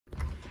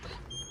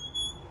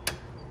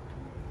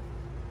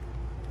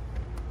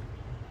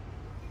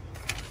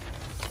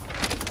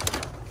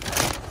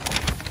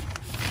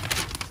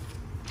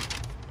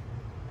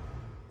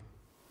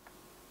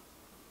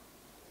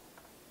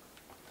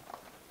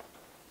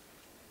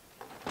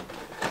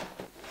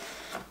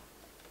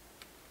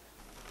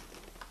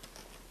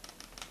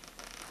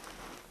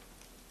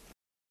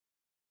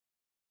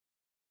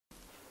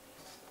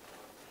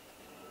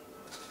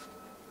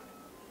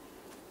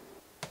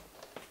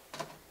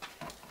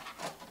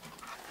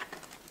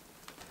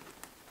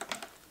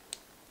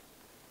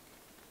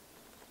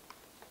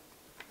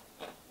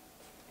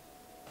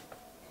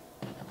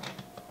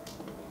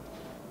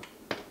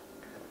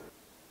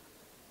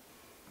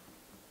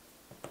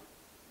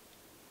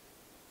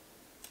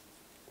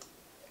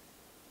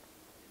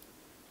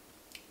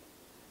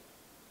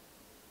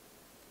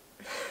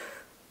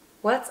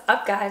What's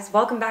up, guys?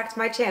 Welcome back to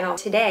my channel.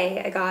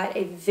 Today I got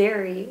a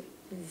very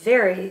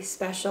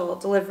special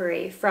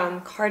delivery from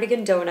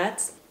Cardigan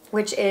Donuts,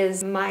 which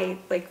is my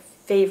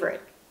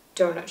favorite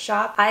donut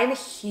shop. I'm a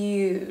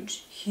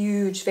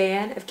huge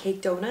fan of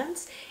cake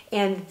donuts,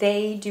 and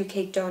they do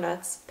cake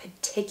donuts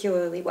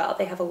particularly well.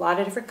 They have a lot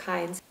of different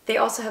kinds. They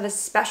also have a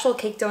special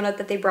cake donut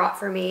that they brought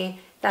for me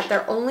that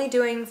they're only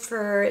doing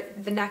for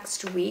the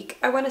next week,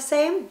 I want to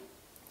say.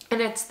 And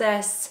it's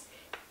this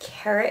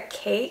carrot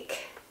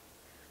cake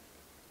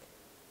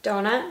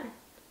donut.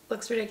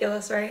 Looks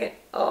ridiculous, right?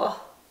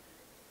 Oh.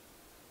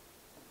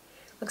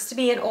 Looks to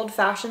be an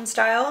old-fashioned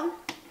style,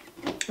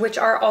 which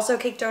are also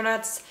cake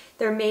donuts.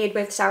 They're made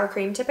with sour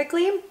cream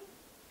typically.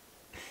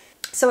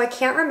 So I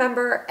can't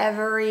remember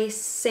every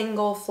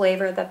single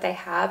flavor that they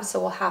have, so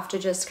we'll have to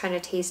just kind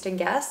of taste and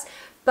guess.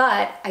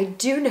 But I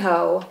do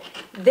know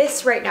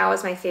this right now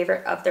is my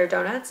favorite of their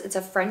donuts. It's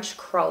a French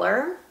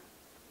cruller.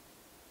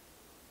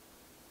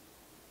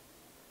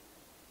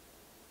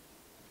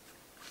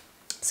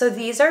 So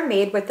these are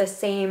made with the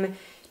same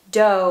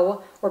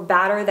dough or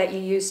batter that you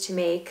use to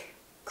make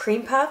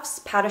cream puffs,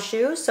 pâte à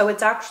choux. So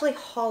it's actually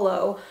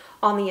hollow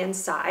on the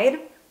inside.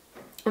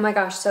 Oh my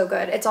gosh, so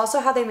good. It's also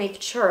how they make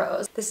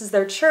churros. This is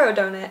their churro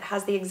donut,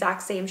 has the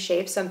exact same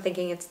shape, so I'm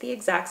thinking it's the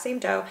exact same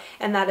dough,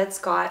 and that it's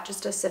got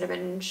just a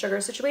cinnamon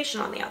sugar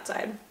situation on the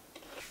outside.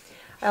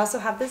 I also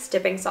have this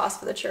dipping sauce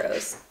for the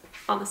churros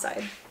on the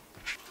side.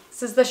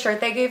 This is the shirt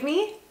they gave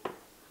me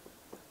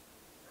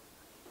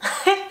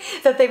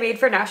that they made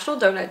for National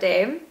Donut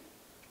Day.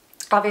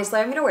 Obviously,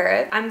 I'm gonna wear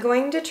it. I'm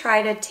going to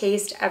try to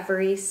taste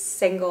every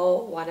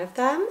single one of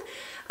them.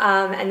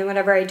 And then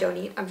whatever I don't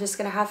eat, I'm just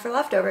gonna have for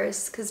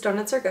leftovers, because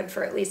donuts are good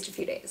for at least a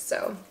few days,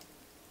 so.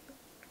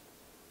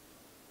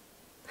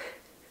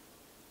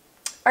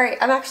 All right,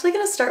 I'm actually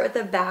gonna start with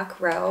the back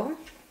row.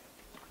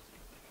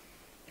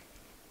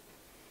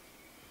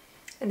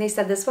 And they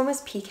said this one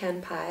was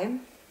pecan pie.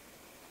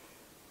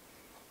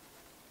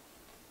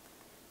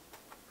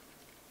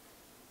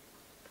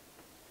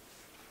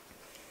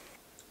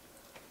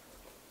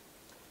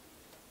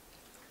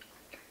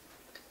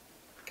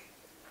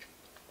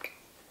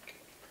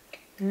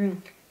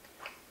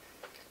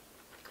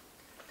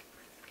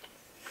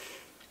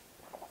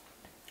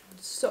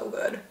 It's so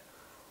good.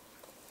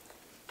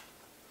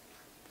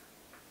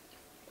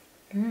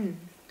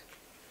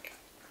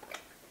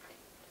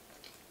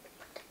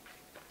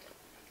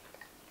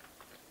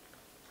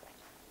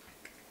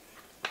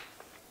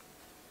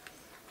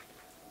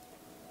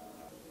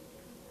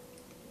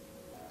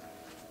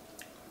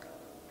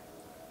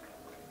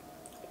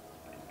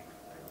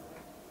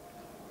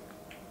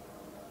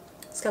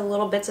 It's got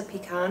little bits of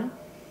pecan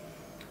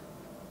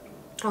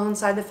all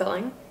inside the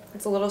filling.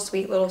 It's a little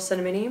sweet, little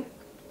cinnamony.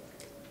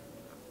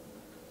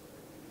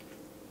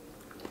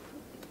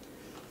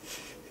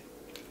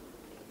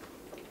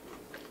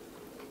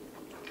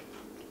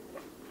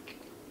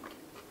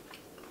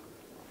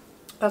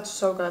 That's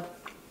so good.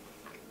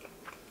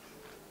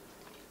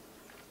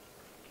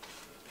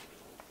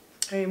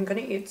 I am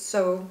gonna eat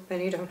so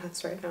many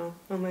donuts right now.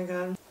 Oh my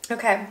god.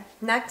 Okay,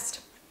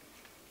 next.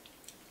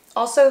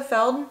 Also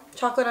filled,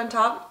 chocolate on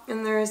top,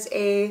 and there's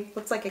a,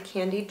 looks like a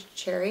candied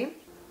cherry.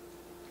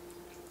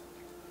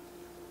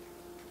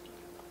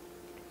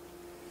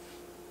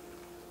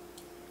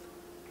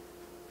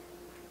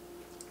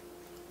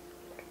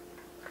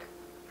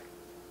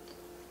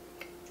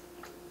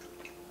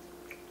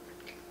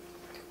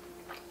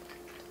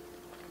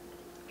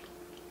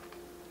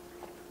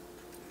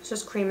 It's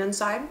just cream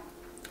inside,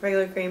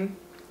 regular cream.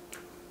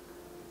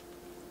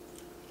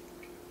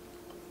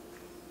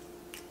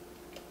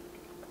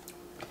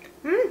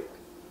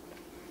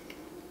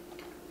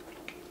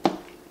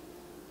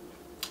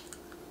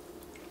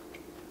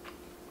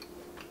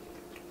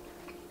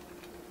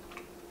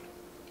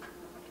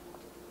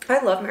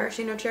 I love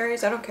maraschino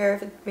cherries. I don't care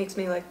if it makes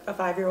me like a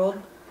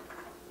 5-year-old.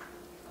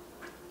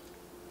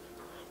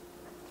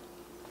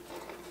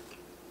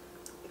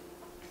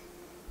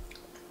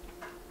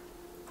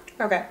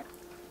 Okay.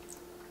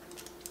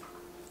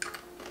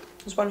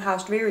 This one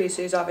has to be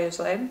Reese's,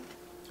 obviously.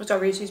 It's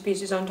got Reese's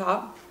Pieces on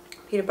top,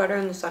 peanut butter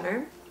in the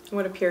center, and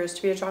what appears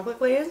to be a chocolate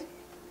glaze.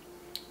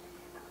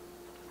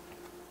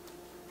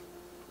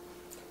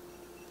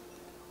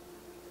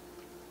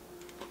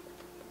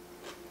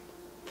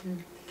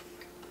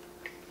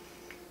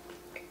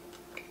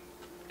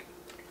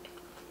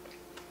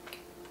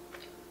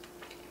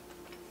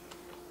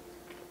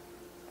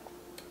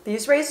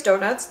 These raised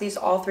donuts,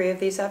 all three of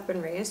these have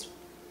been raised.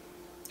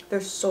 They're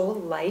so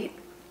light.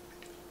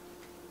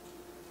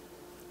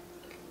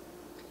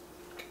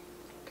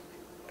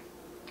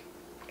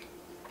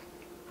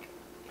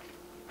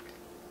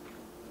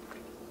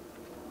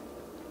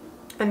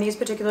 And these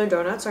particular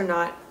donuts are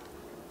not,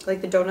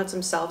 like the donuts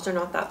themselves are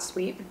not that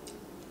sweet.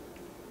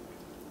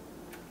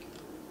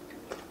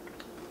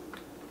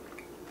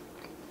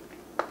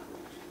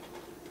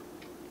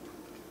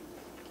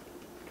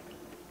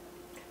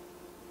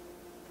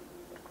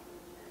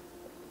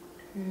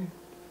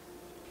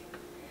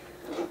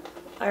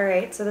 All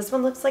right, so this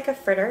one looks like a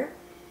fritter.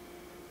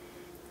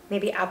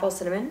 maybe apple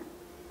cinnamon.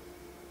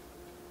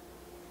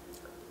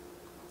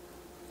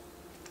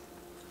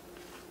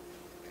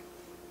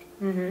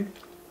 Mm-hmm.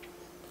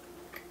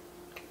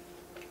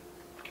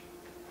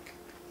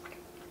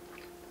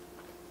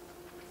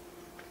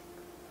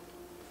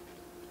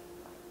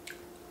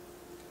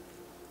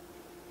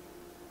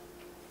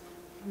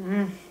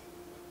 Mm.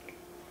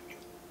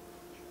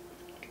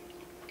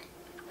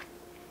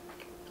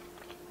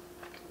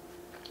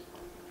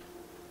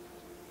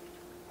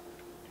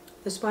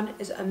 This one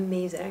is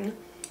amazing.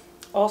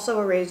 Also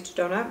a raised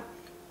donut.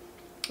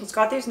 It's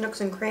got these nooks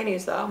and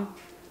crannies though.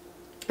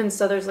 And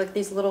so there's like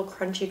these little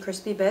crunchy,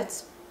 crispy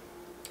bits.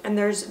 And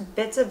there's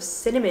bits of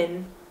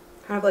cinnamon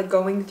kind of like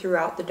going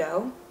throughout the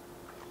dough.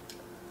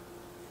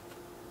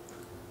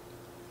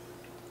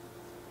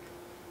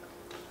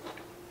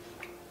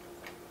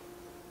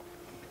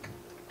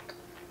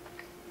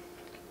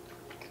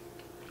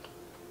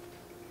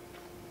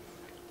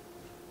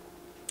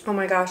 Oh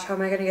my gosh, how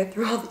am I gonna get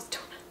through all these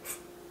donuts?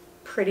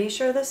 Pretty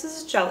sure this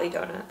is a jelly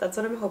donut. That's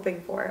what I'm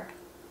hoping for.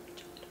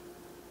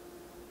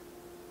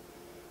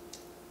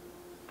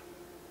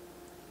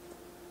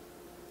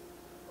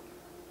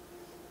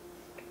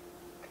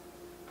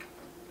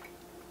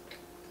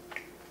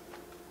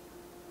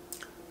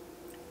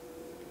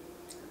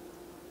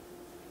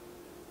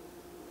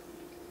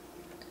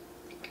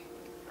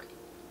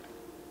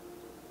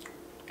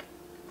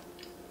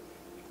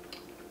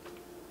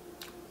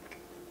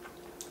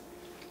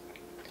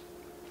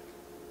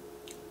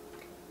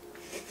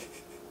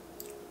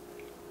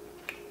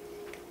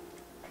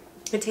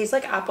 It tastes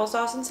like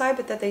applesauce inside,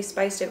 but that they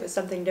spiced it with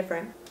something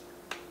different.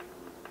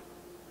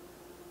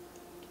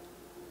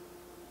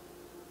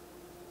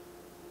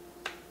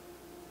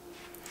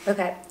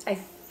 Okay, I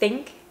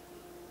think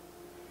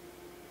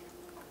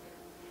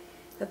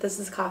that this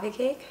is coffee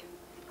cake.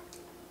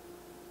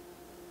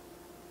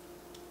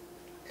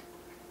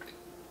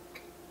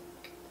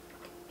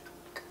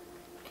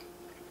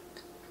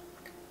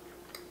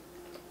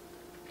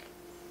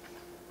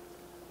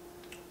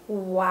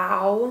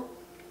 Wow.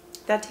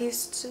 That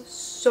tastes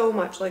so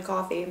much like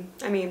coffee.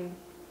 I mean,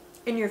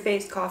 in your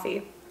face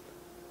coffee.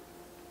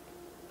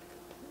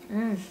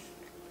 Mmm.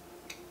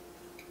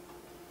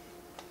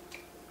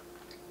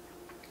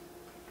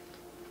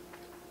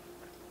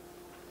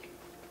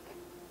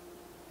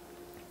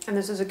 And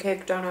this is a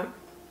cake donut.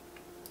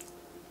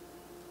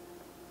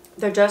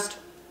 They're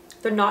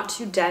not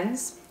too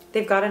dense.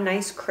 They've got a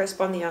nice crisp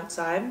on the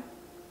outside.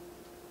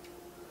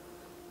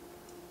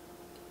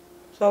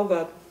 So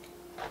good.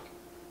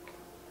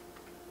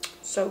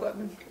 So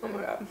good. Oh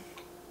my god.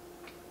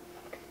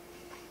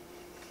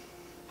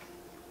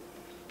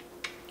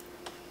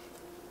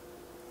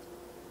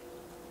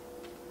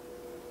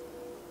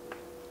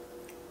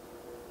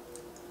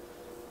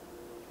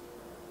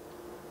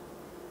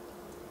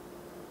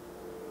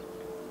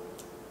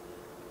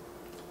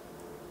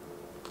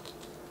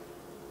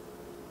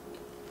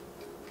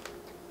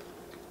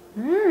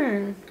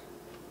 Mmm.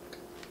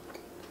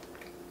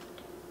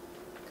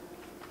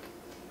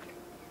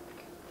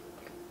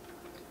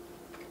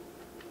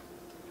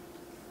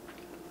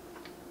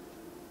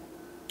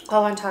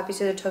 Oh, on top you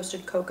see the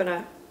toasted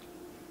coconut.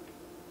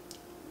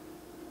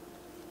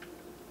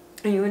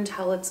 And you can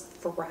tell it's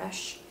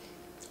fresh.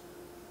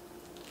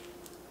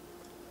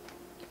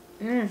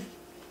 Mmm.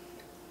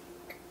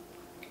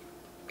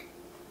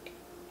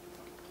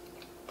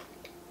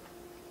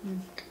 Mmm.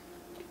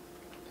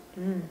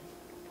 Mmm.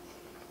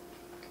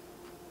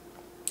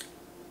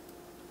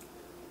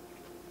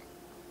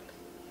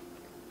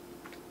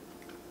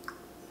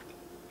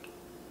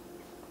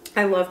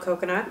 I love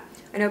coconut.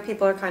 I know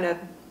people are kind of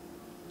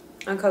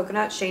on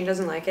coconut. Shane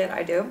doesn't like it.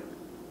 I do.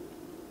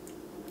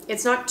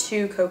 It's not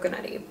too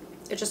coconutty.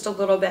 It's just a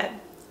little bit.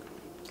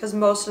 Because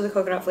most of the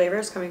coconut flavor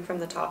is coming from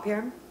the top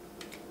here.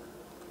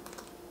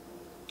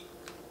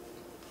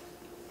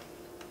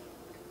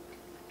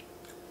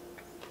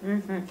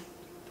 Mm-hmm.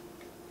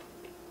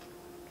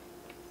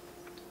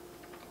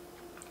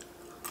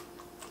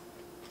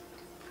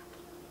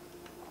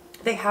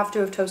 They have to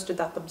have toasted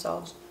that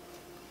themselves.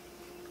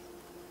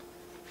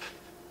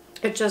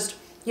 It just,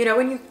 you know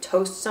when you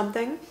toast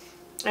something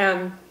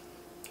and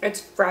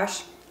it's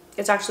fresh,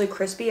 it's actually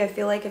crispy. I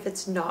feel like if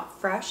it's not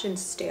fresh and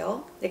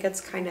stale, it gets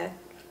kind of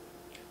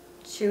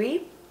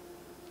chewy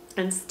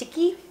and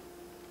sticky.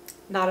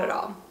 Not at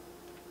all.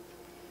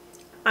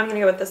 I'm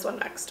gonna go with this one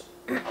next.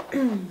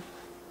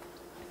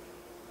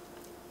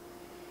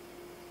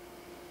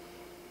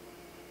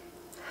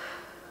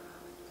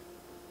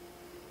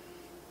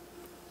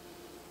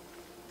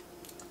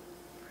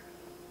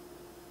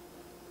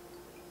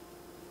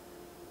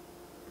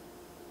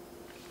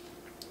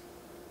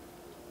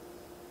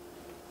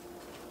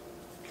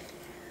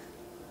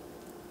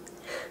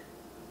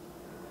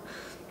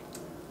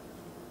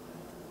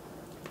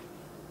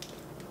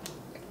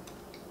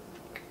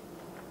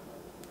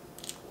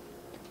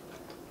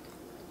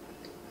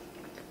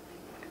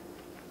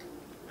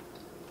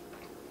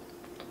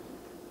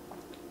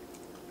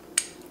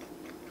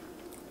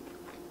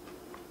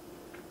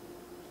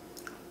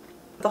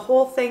 The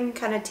whole thing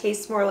kind of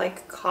tastes more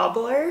like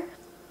cobbler.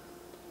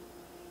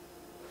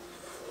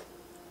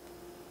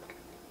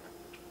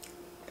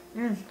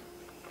 Mm.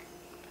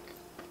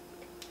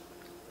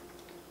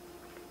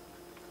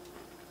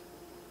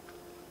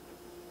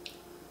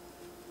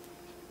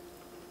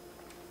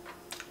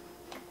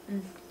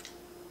 Mm.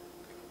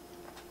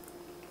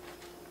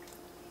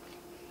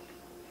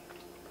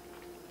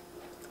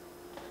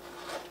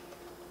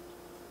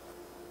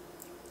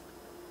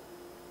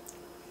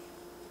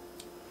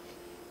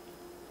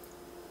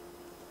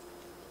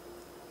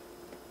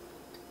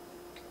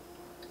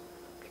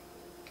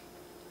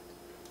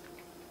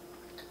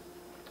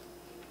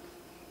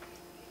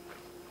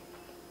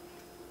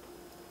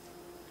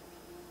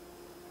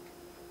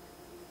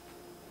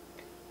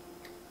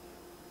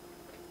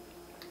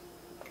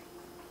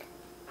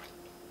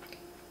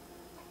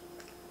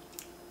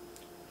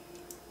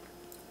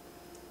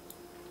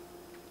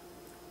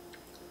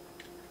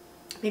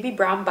 Maybe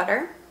brown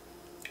butter.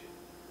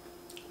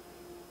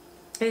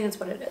 I think that's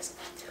what it is.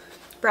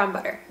 Brown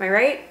butter. Am I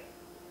right?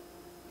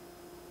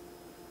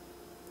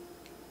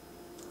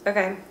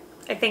 Okay.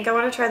 I think I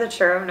want to try the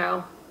churro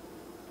now.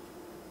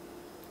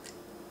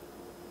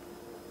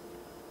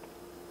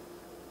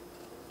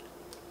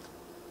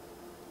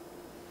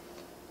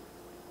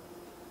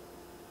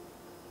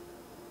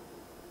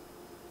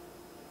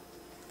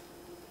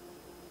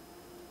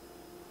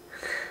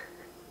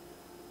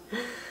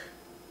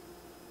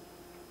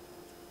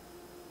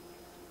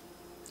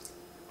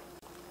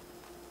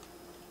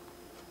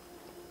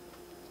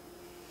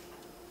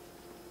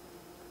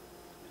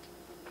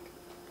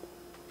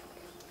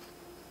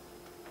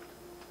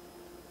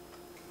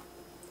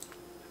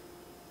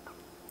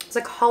 It's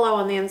like hollow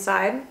on the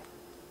inside.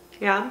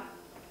 Yeah.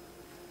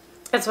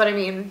 That's what I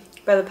mean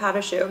by the pâte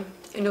à choux.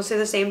 And you'll see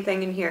the same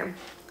thing in here.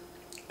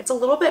 It's a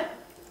little bit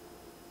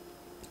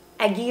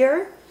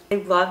eggier. I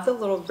love the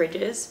little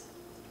ridges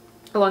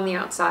along the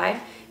outside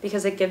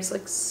because it gives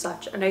like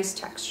such a nice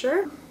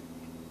texture.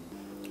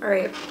 All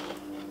right.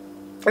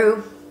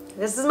 Ooh,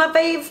 this is my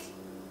fave.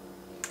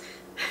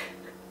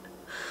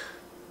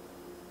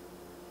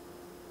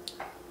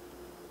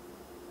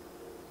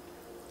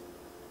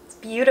 It's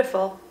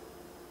beautiful.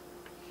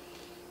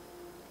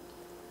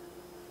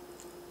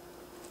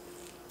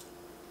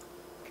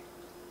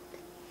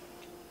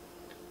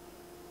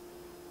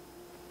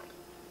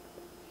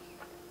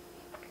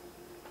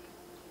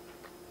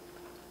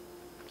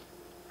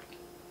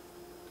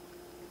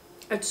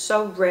 It's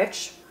so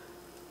rich.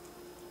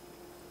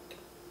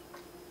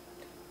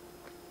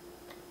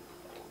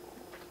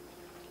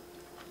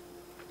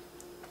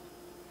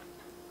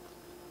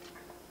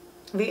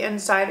 The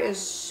inside is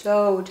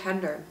so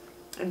tender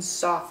and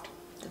soft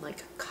and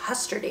like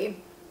custardy.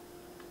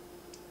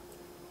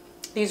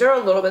 These are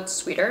a little bit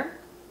sweeter.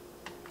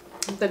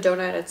 The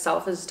donut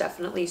itself is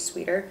definitely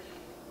sweeter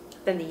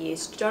than the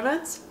yeast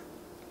donuts,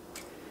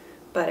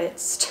 but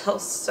it's still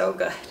so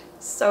good.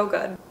 So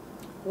good.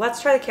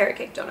 Let's try the carrot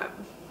cake donut.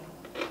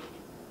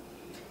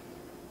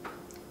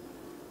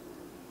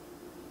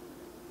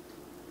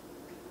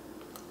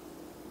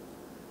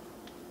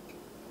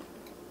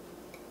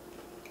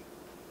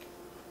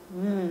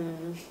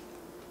 Mmm.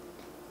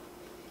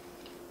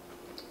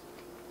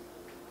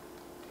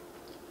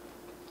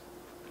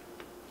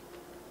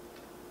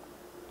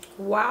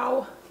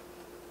 Wow.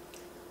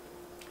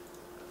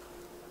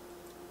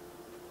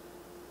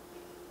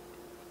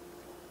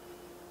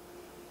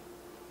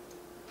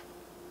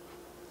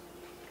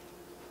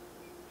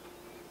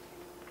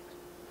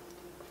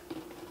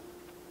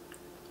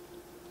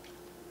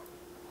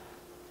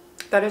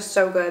 That is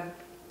so good.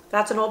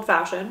 That's an old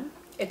fashioned.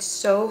 It's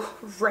so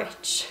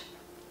rich.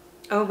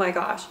 Oh my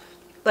gosh.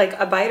 Like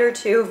a bite or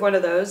two of one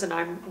of those and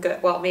I'm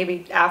good. Well,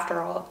 maybe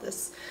after all of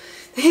this,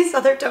 these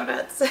other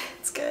donuts,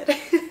 it's good.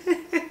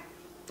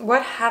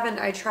 What haven't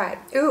I tried?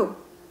 Ooh.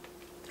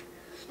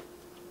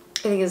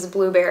 I think it's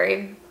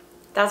blueberry.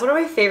 That's one of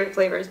my favorite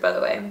flavors, by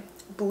the way.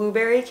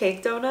 Blueberry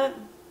cake donut.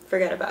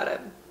 Forget about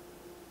it.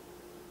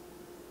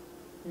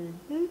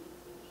 Mm-hmm.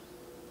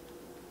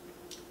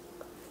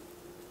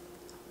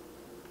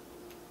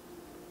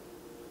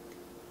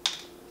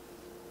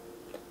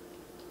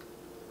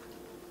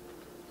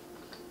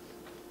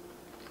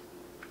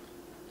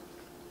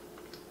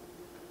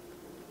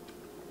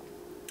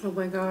 Oh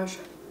my gosh.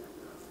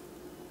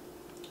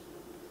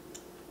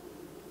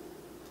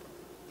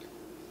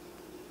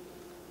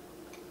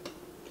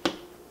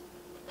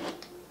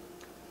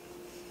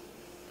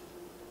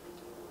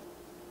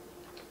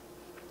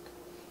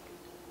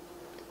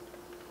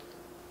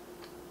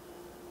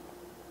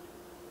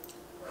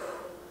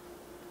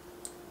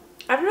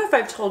 I don't know if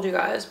I've told you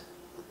guys,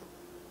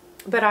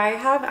 but I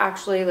have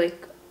actually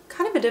like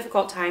kind of a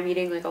difficult time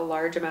eating like a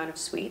large amount of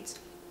sweets.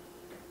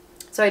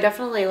 So I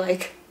definitely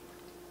like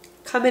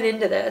coming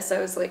into this, I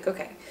was like,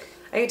 okay,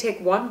 I could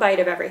take one bite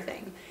of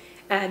everything.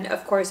 And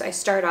of course I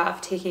start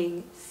off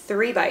taking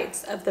 3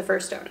 bites of the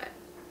first donut.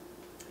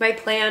 My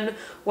plan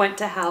went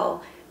to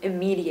hell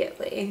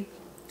immediately.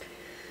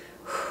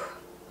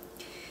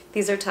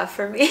 These are tough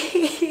for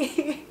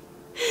me.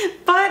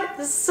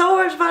 but so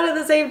much fun at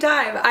the same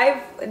time.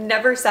 I've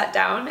never sat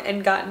down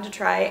and gotten to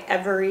try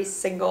every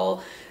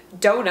single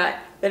donut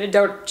that a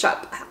donut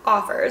shop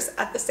offers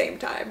at the same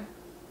time.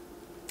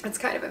 It's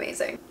kind of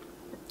amazing.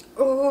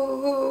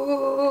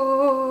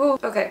 Ooh.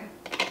 Okay.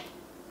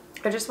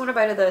 I just want a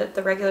bite of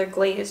the regular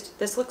glazed.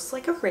 This looks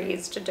like a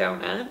raised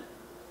donut.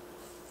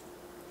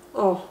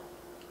 Oh.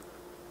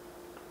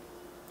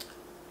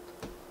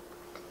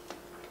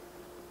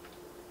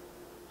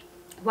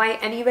 Why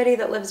anybody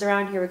that lives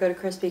around here would go to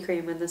Krispy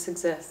Kreme when this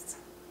exists,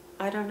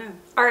 I don't know.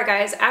 All right,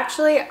 guys,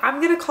 actually, I'm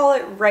gonna call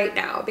it right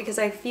now because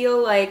I feel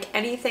like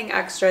anything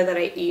extra that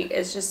I eat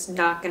is just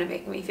not gonna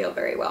make me feel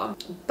very well.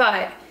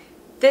 But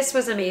this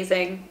was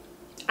amazing.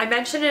 I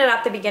mentioned it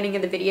at the beginning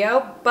of the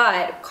video,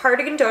 but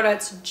Cardigan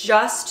Donuts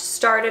just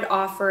started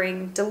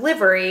offering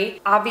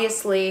delivery.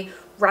 Obviously,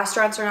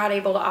 restaurants are not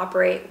able to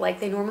operate like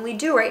they normally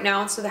do right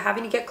now, so they're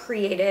having to get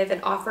creative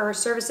and offer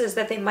services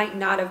that they might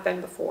not have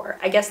been before.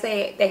 I guess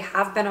they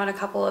have been on a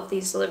couple of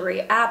these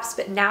delivery apps,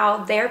 but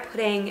now they're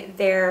putting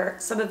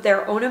some of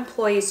their own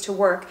employees to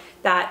work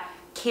that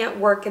can't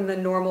work in the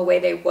normal way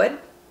they would.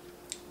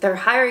 They're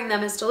hiring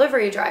them as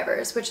delivery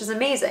drivers, which is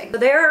amazing. So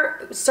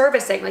they're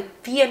servicing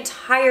like the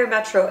entire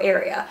metro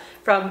area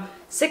from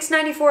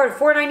 694 to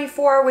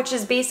 494, which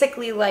is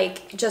basically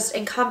like just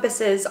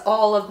encompasses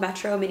all of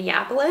Metro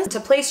Minneapolis.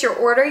 To place your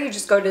order, you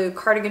just go to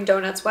Cardigan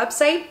Donuts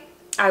website.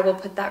 I will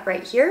put that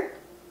right here.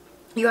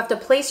 You have to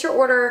place your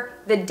order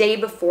the day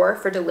before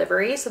for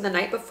delivery, so the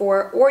night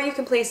before, or you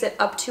can place it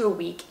up to a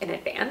week in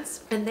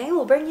advance, and they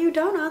will bring you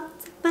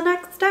donuts the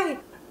next day.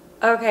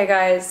 Okay,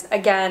 guys,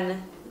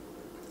 again,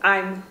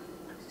 I'm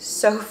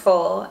so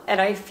full and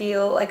I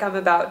feel like I'm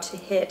about to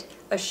hit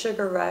a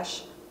sugar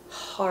rush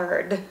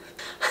hard.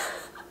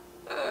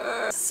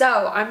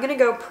 So I'm gonna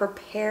go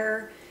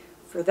prepare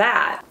for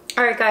that.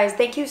 All right, guys,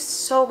 thank you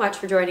so much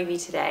for joining me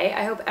today.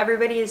 I hope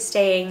everybody is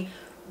staying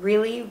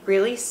really,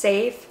 really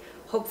safe.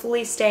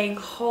 Hopefully staying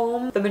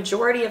home the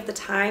majority of the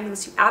time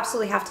unless you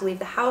absolutely have to leave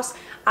the house.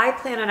 I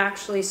plan on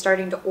actually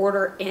starting to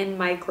order in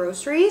my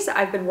groceries.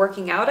 I've been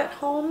working out at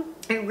home.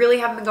 I really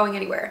haven't been going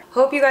anywhere.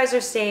 Hope you guys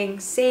are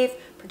staying safe,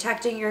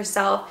 protecting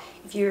yourself.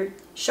 If you're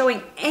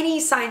showing any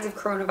signs of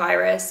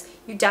coronavirus,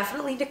 you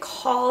definitely need to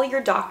call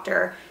your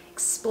doctor,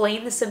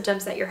 explain the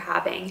symptoms that you're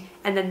having,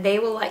 and then they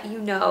will let you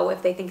know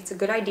if they think it's a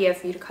good idea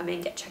for you to come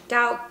in, get checked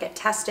out, get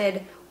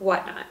tested,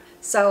 whatnot.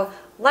 So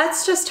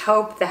let's just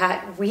hope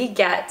that we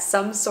get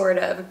some sort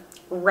of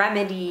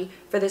remedy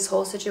for this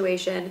whole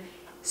situation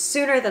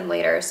sooner than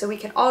later so we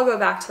can all go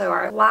back to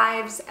our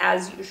lives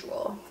as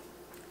usual.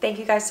 Thank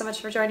you guys so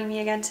much for joining me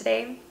again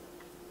today,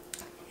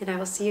 and I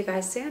will see you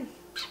guys soon.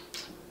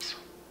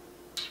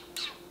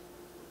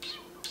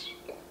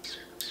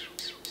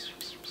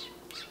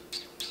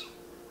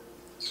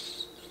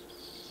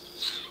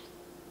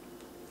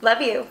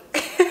 Love you.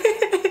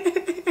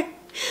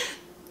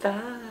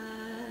 Bye.